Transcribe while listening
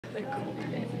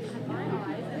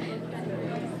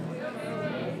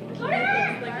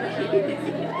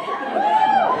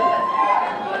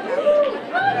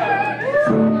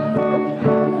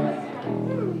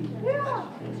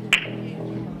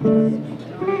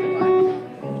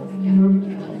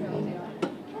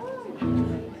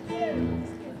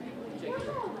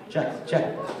Check,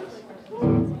 check.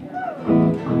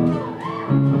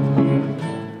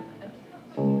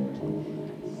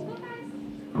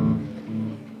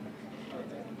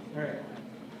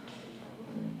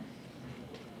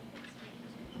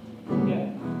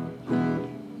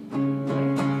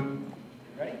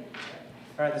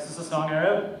 All right, this is a song I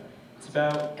wrote. It's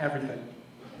about everything.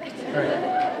 All right, ready?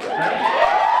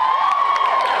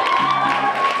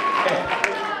 Okay,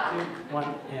 3, 2, 1,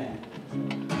 and.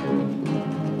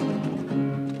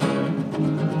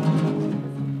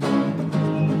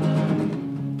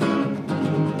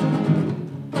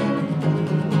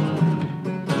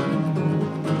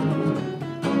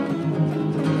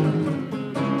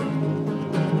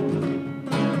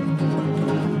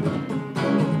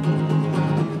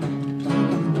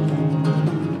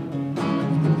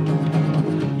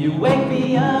 You wake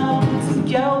me up to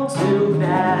go to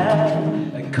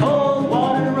bed. A cold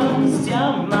water runs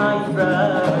down my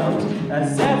throat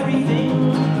as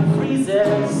everything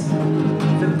freezes.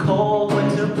 The cold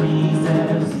winter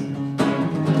breezes.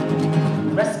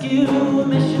 Rescue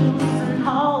missions and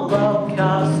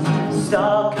Holocaust,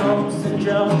 Stockholm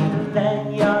syndrome, and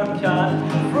then you're cut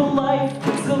for life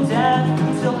till death,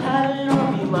 till heaven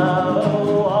or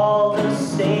below. All the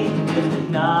stage is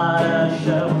not a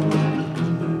show.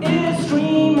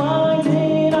 Streamlined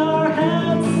in our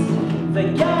heads, they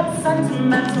get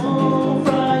sentimental,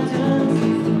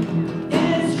 frightened.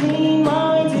 It's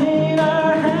streamlined in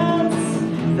our heads,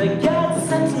 they get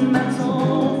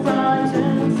sentimental,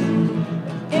 frightened.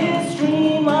 It's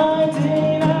streamlined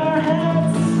in our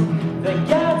heads, they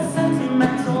get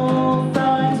sentimental,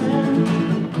 frightened.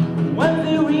 When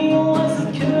they realize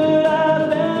it could have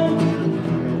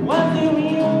been, when they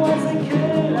realize it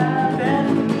could have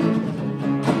been.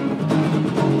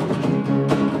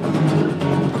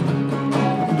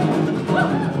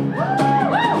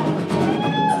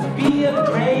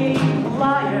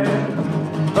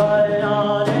 But an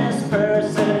honest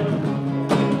person,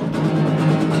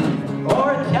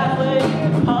 or a Catholic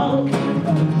punk,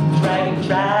 dragging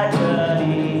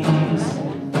tragedies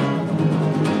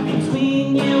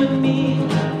between you and me.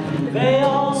 They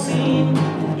all seem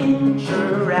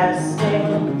interesting.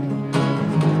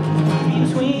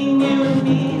 Between you and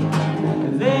me,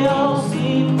 they all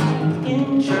seem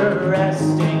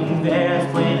interesting. There's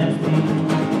plain as me.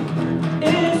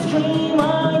 It's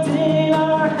streamlined in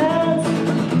our heads,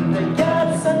 they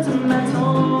get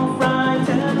sentimental,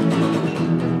 frightened.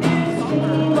 It's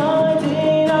streamlined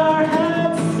in our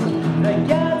heads, they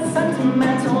get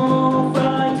sentimental,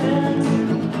 frightened.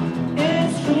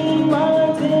 It's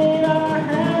streamlined in our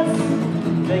heads,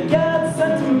 they get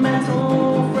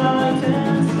sentimental,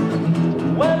 frightened.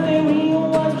 When they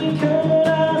realize we could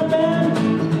have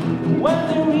been, when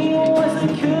they realize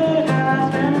it could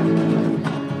have been.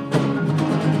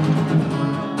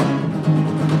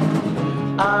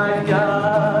 I've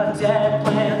got dead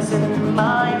plants in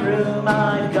my room,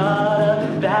 I've got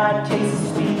a bad case to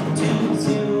speak too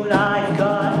soon, I've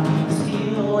got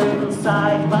steel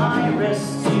inside my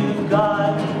wrist, you've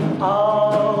got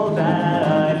all that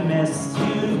I've missed,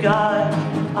 you've got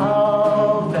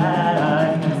all that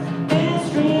I've missed. It's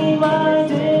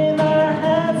streamlined in our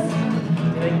heads,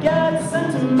 they get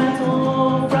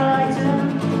sentimental,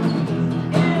 frightened.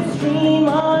 It's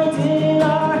streamlined in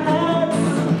our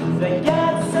heads, they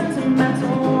get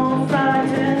sentimental,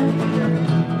 frightened.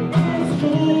 It's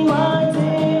streamlined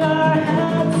in our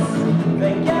heads,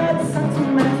 they get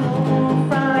sentimental,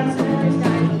 frightened.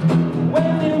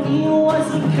 When they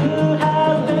realize it could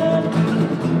have been,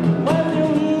 when they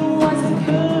realize it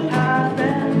could have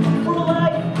been. For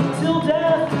life, till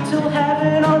death, till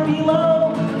heaven or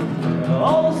below,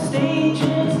 all the stage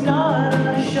is not a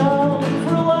show.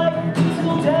 For life,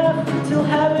 till death, till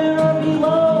heaven or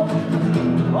below,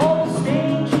 all the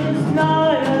stage is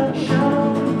not a show.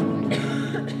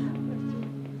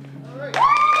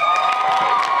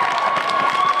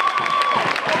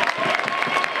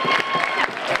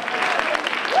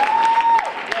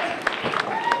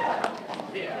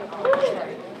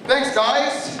 Thanks,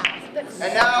 guys.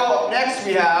 And now, next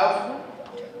we have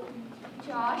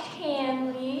Josh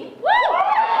Hanley.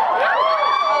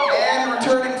 and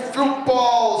returning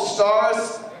football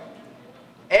stars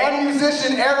and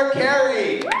musician Eric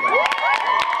Carey.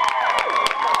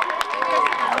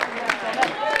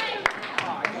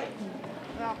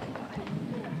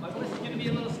 My voice is going to be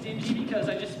a little steep. because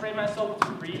I just sprayed myself with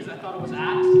Febreze. I thought it was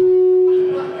Axe.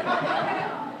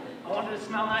 I wanted to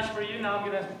smell nice for you, now I'm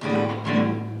gonna...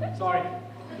 Sorry.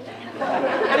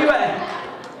 Anyway,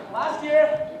 last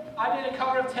year I did a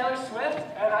cover of Taylor Swift,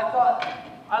 and I thought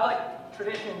I like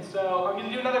tradition, so I'm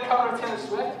gonna do another cover of Taylor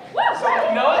Swift. So if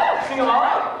you know it, sing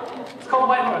along. It's called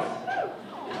White Horse.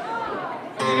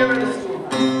 I'm gonna give her this stool.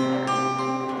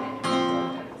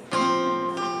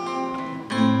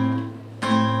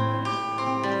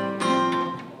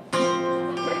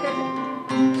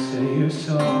 Say you're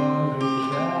sorry,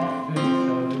 that face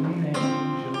of an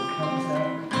angel comes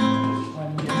out just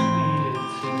when you need it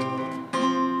to.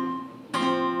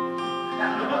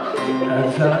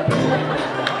 As I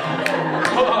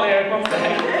hold on, Eric, one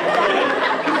second.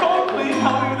 Can someone please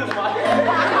help me with this mic?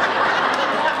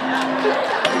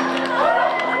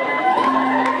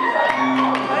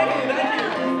 Thank you.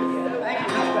 Thank you,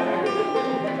 that's better.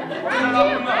 We're gonna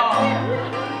open the hall.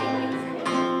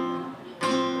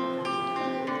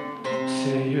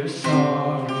 Say you're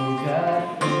sorry, that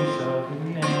face of an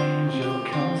angel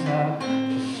comes out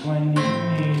just when you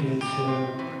need it to.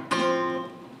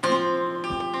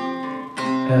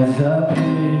 As I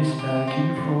pace back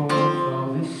and forth all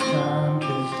this time,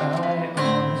 'cause I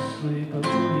honestly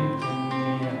believed in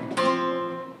you.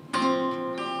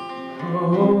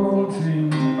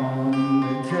 Holding on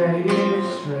the day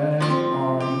it's red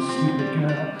on, stupid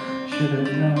girl. Should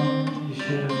have known, you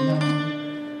should have known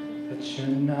that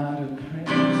you're not a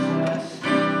princess.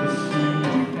 This ain't a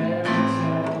fairy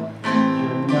tale.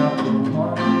 You're not the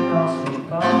one lost me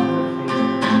by the fear.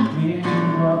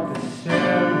 Leading up the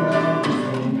stairwell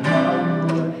between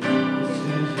Hollywood. This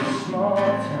is a small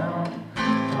town. I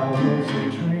was a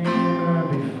dreamer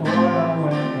before I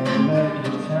went and let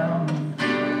you down.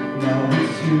 Now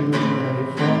it's too late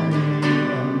for me,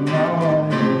 and now all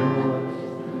it was,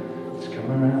 it's come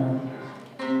around.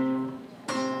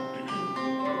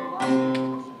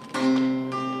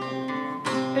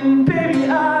 And baby,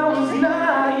 I was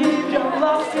naive, got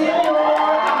lost in your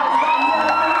eyes.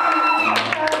 I never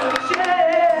had a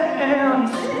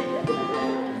chance.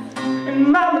 And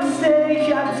my mistake,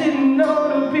 I didn't know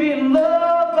to be in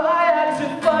love. I had to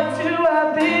fight to have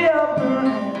the upper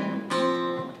hand.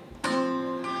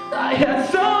 I had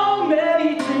so many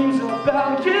dreams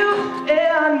about you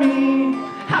and me,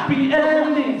 happy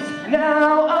endings.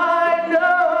 Now I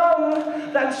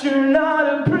know that you're not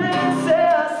a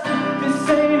princess. This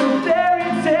ain't a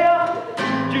fairy tale.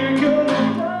 You're gonna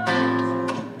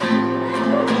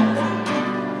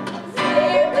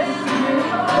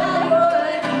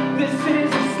this is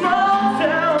a small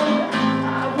town.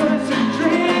 I was a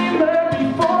dreamer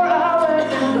before I went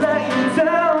and let you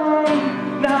down.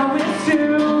 Now it's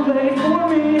too late for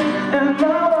me and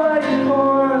my white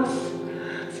horse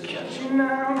to catch you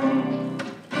now.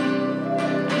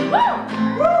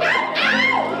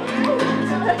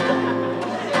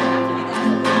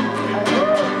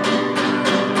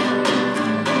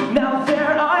 Now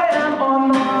there I am on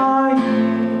my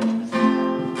knees,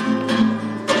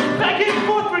 begging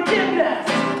for forgiveness,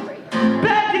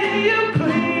 begging you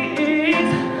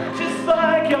please, just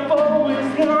like I've always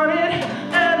wanted,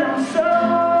 and I'm so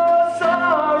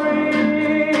sorry.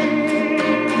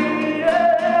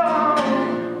 Yeah.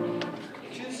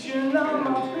 'Cause you're not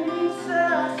my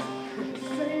princess,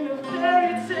 this ain't a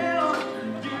fairy tale.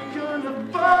 You're gonna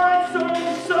find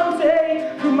someone someday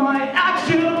who might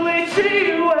actually treat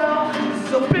you well.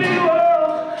 It's a big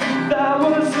world, that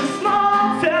was a small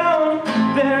town.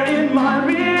 They're in my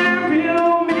rear view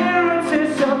mirror, it's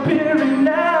disappearing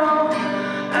now.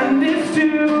 And it's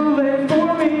too late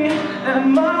for me and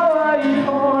my white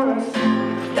horse.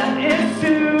 Yeah, it's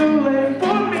too late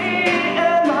for me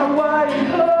and my white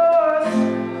horse.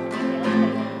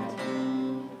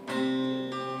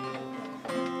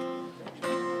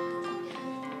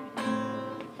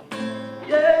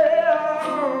 Yeah.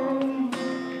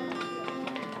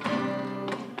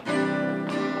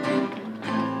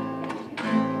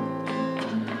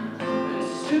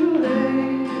 It's too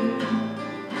late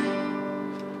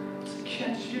to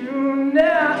catch you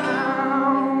now.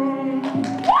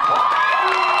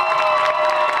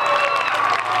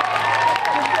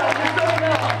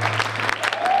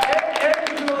 Eric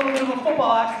was in a little bit of a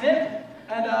football accident,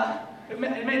 and it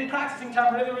made practicing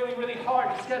time really hard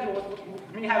to schedule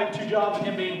with me having 2 jobs and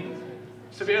him being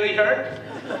severely hurt.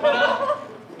 But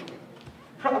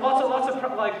lots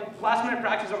of like last minute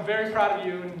practice. I'm very proud of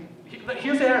you. And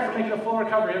here's Eric for making a full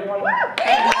recovery. Everyone.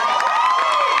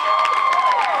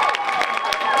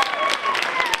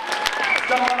 It's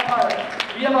done on a part.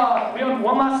 We have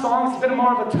one last song. It's a bit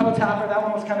more of a toe tapper. That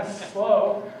one was kind of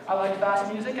slow. I like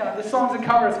fast music. This song's a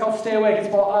cover. It's called "Stay Awake." It's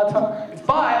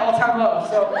by All Time Low.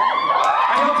 So, are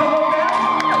you All Time Low fans?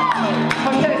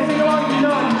 Okay, sing along if you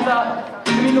know it,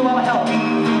 because you need a lot of help.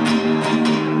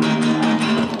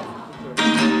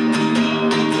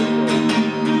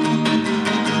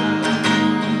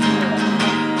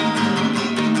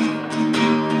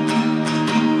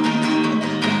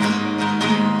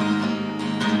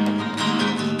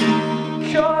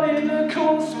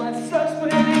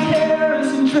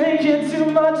 Drinking too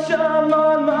much, I'm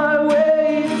on my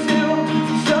way to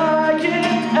strike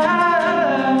it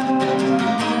out.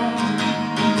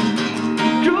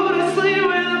 Go to sleep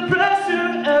with the pressure,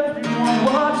 everyone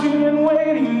watching and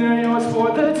waiting. They're yours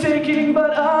for the taking,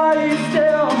 but I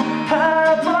still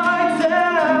have my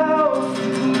doubts.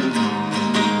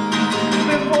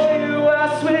 Before you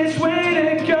ask which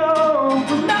way to go,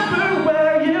 remember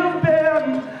where you've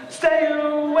been. Stay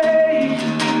away,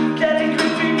 getting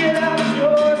creepy, get out.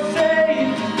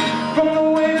 From the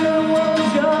way the world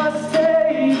just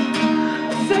stayed,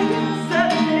 a second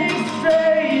set me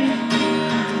straight.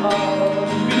 I'll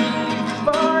be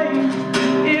fine,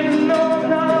 even though I'm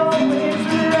not always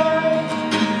right.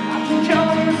 I can count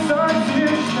on the sun to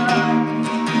shine.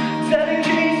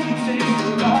 Dedication takes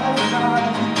a lot of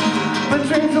time, but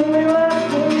dreams only last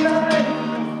one night.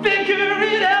 Figure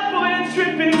it out, boy, it's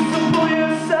tripping, so pull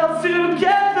yourself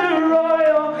together,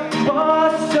 royal.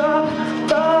 Wash up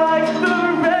like the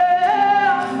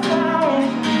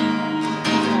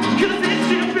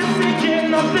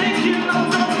I'm thinking of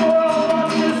the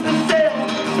world is the sail,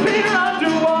 speed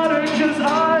underwater, cause I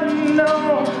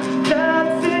know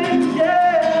that's it,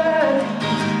 yeah.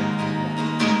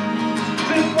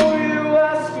 Before you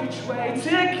ask which way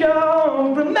to go,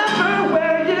 remember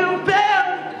where you've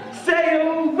been, stay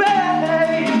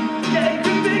away, yeah,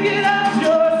 you figure it out,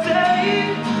 you're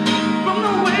safe, from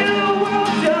the way the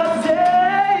world just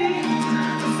takes,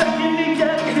 the second you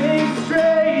get things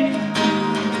straight.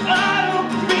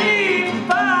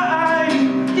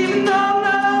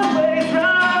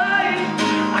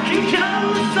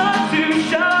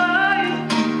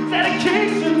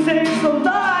 Takes a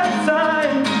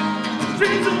lifetime.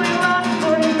 Dreams only last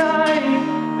for a night.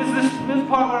 This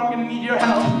part where I'm gonna need your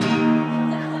help.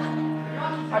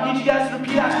 I need you guys to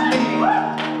repeat after me.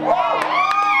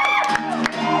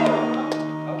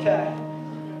 Okay.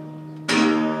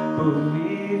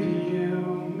 Believe you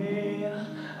me,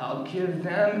 I'll give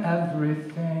them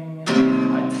everything. I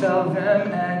tell them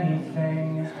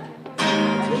anything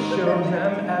to show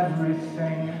them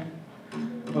everything.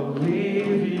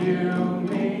 Believe you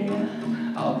me,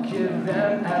 I'll give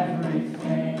them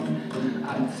everything. I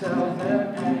tell them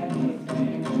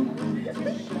anything to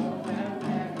show them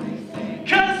everything.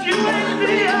 Cause you ain't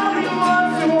the only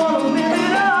ones who wanna live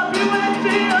it up. You ain't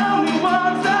the only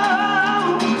ones, oh.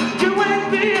 You ain't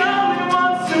the only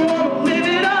ones who wanna live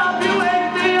it up. You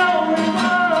ain't the only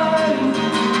ones.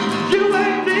 You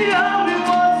ain't the only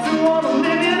ones who wanna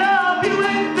live it up. You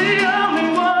ain't the only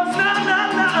ones, no, no,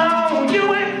 no. You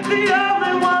ain't the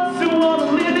only ones who wanna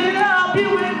live it up. You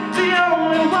ain't the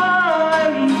only ones.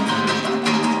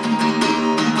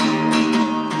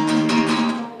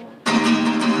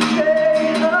 Stay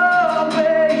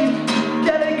away,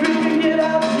 get a grip and get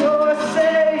out, you're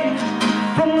safe.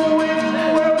 From the way the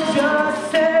world just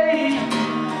stayed,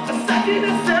 a second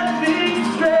to set things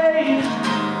straight.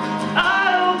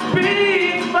 I'll be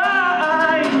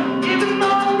fine, even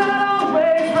though I'm not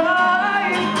always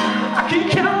right. I can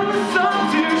count on the sun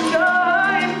to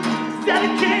shine.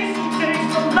 Dedication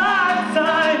takes a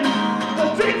lifetime, but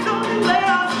dreams only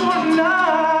last for a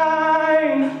night.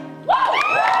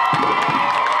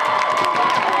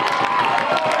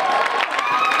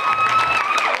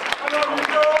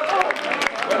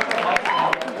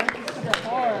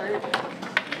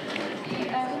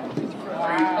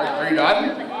 Are you done?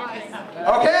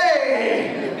 Okay!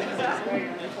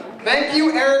 Thank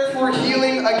you, Eric, for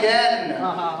healing again.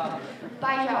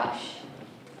 Bye, Josh.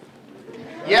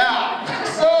 Yeah,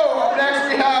 so